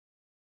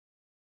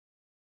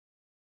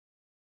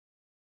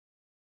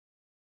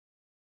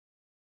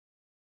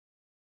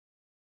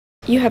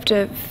you have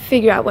to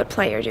figure out what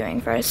play you're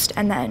doing first,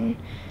 and then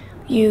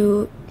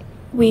we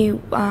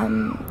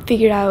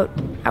figured out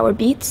our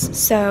beats,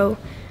 so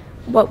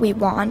what we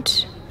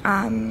want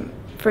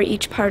for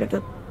each part of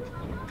the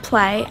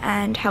play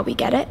and how we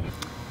get it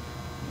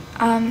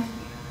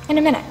in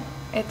a minute.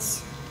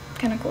 It's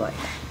kind of cool.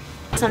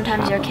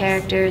 Sometimes your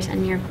characters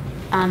and your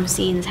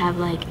scenes have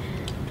like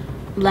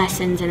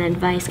lessons and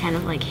advice kind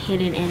of like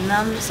hidden in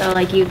them, so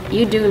like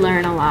you do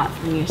learn a lot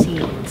from your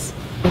scenes.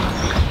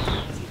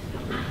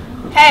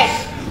 Hey!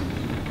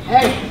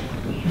 Hey!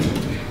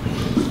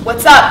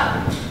 What's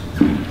up?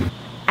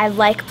 I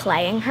like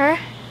playing her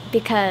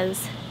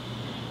because,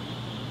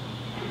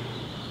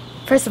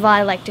 first of all,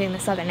 I like doing the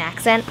Southern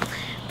accent,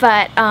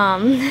 but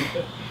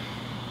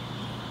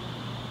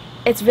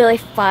it's really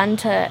fun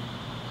to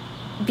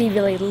be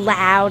really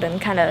loud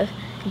and kind of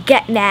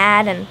get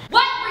mad and...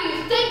 What were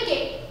you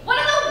thinking? What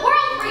in the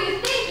world were you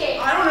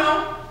thinking? I don't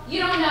know. You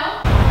don't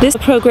know? This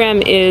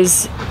program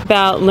is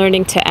about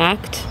learning to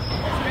act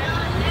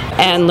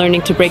and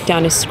learning to break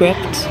down a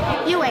script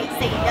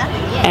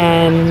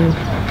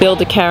and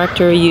build a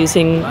character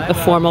using a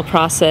formal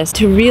process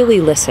to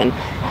really listen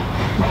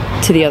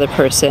to the other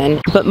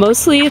person. But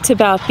mostly it's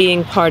about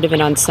being part of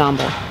an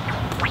ensemble,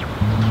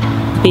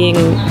 being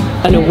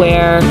an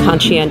aware,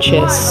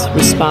 conscientious,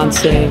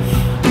 responsive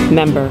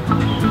member.